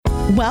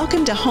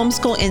Welcome to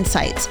Homeschool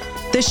Insights,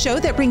 the show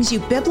that brings you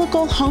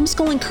biblical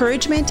homeschool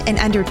encouragement in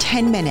under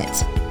 10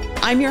 minutes.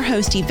 I'm your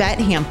host, Yvette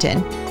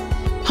Hampton.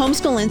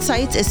 Homeschool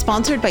Insights is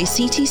sponsored by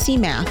CTC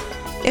Math.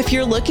 If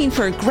you're looking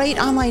for a great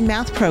online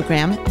math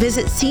program,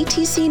 visit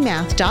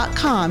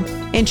ctcmath.com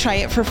and try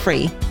it for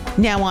free.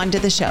 Now on to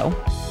the show.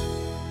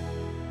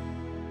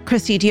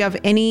 Kristi, do you have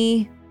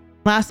any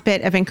last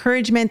bit of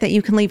encouragement that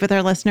you can leave with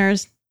our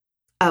listeners?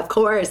 Of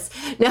course.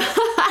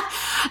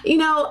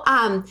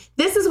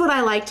 This is what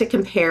I like to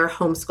compare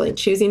homeschooling,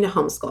 choosing to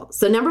homeschool.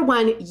 So number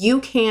one,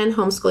 you can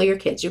homeschool your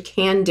kids. You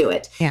can do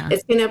it. Yeah.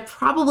 It's going to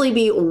probably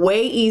be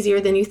way easier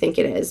than you think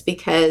it is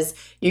because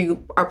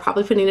you are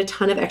probably putting a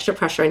ton of extra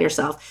pressure on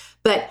yourself.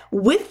 But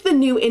with the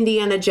new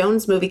Indiana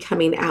Jones movie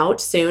coming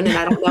out soon, and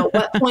I don't know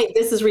what point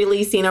this is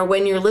releasing or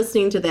when you're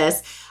listening to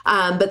this,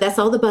 but that's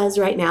all the buzz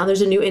right now.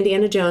 There's a new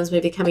Indiana Jones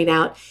movie coming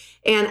out.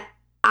 And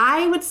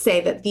I would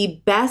say that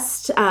the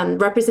best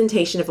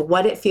representation of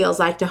what it feels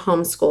like to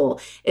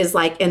homeschool is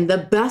like in the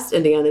best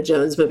Indiana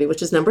Jones movie,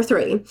 which is number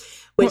 3,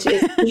 which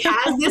is he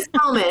has this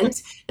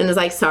moment and is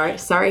like,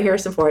 sorry,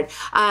 Harrison Ford.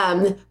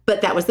 But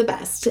that was the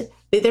best.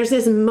 There's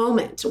this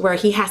moment where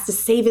he has to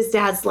save his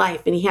dad's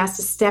life and he has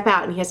to step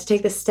out and he has to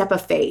take the step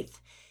of faith.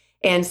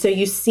 And so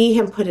you see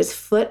him put his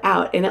foot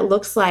out and it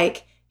looks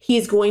like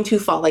he's going to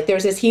fall. Like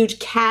there's this huge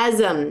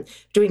chasm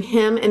between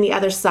him and the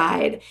other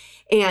side.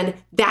 And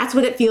that's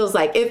what it feels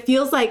like. It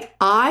feels like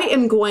I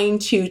am going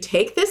to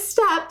take this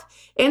step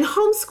in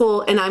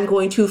homeschool and I'm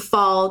going to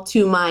fall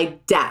to my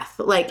death.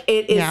 Like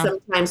it is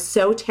sometimes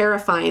so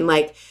terrifying.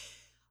 Like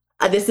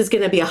this is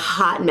going to be a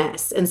hot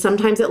mess. And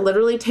sometimes it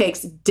literally takes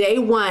day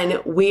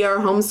one. We are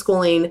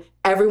homeschooling.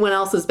 Everyone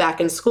else is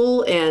back in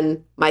school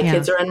and my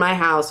kids are in my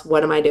house.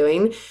 What am I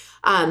doing?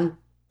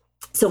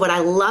 So what I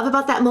love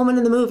about that moment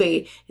in the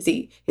movie is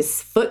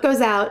his foot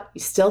goes out. You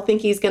still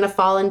think he's going to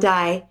fall and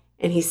die.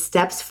 And he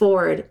steps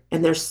forward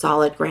and there's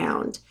solid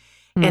ground.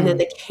 And then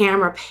the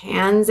camera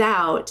pans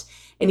out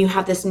and you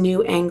have this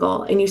new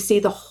angle and you see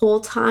the whole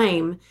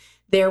time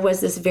there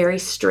was this very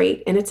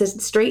straight, and it's a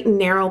straight and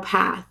narrow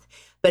path,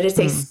 but it's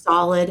a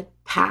solid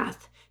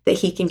path that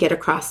he can get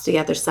across to the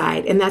other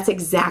side. And that's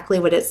exactly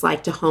what it's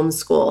like to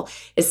homeschool,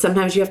 is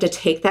sometimes you have to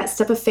take that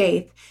step of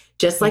faith,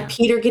 just like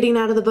Peter getting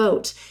out of the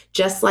boat,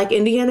 just like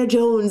Indiana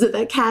Jones at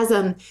that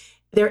chasm.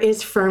 There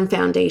is firm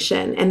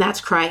foundation, and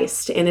that's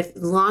Christ. And as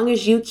long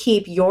as you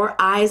keep your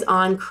eyes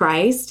on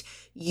Christ,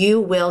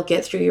 you will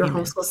get through your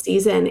homeschool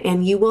season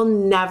and you will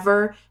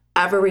never,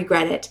 ever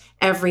regret it.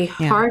 Every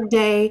hard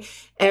day,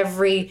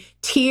 every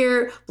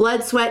tear,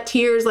 blood, sweat,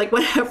 tears, like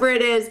whatever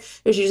it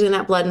is, there's usually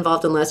not blood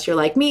involved unless you're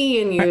like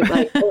me and you're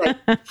like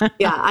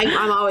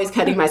I'm always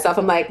cutting myself.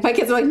 I'm like, my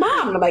kids are like,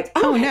 Mom. And I'm like,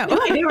 oh no. No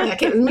idea where that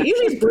came.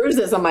 Usually it's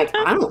bruises. I'm like,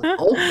 I don't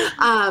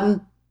know.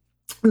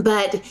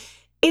 But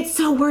it's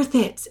so worth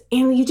it.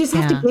 And you just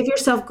have to give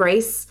yourself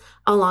grace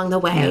along the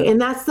way.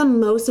 And that's the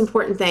most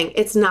important thing.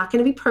 It's not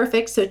going to be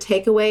perfect. So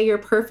take away your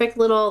perfect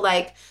little,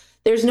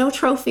 there's no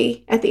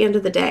trophy at the end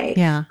of the day.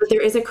 Yeah. But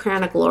there is a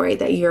crown of glory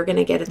that you're going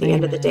to get at the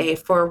end of the day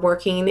for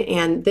working.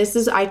 And this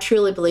is, I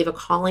truly believe, a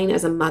calling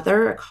as a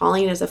mother, a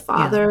calling as a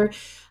father.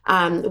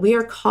 We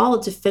are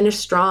called to finish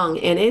strong.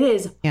 And it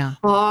is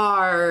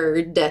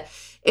hard.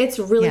 It's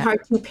really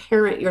hard to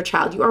parent your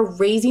child. You are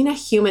raising a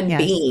human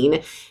being,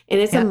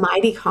 and it's a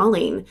mighty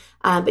calling,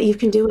 but you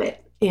can do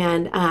it.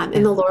 And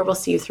the Lord will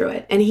see you through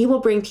it. And he will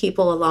bring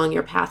people along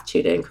your path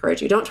to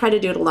encourage you. Don't try to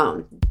do it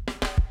alone.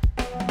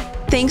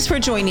 Thanks for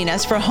joining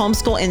us for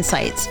Homeschool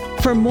Insights.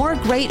 For more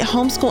great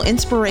homeschool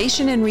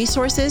inspiration and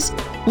resources,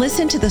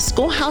 listen to the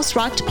Schoolhouse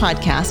Rocked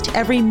podcast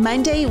every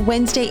Monday,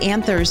 Wednesday,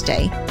 and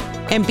Thursday.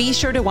 And be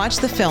sure to watch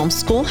the film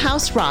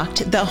Schoolhouse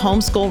Rocked: The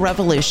Homeschool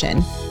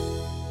Revolution.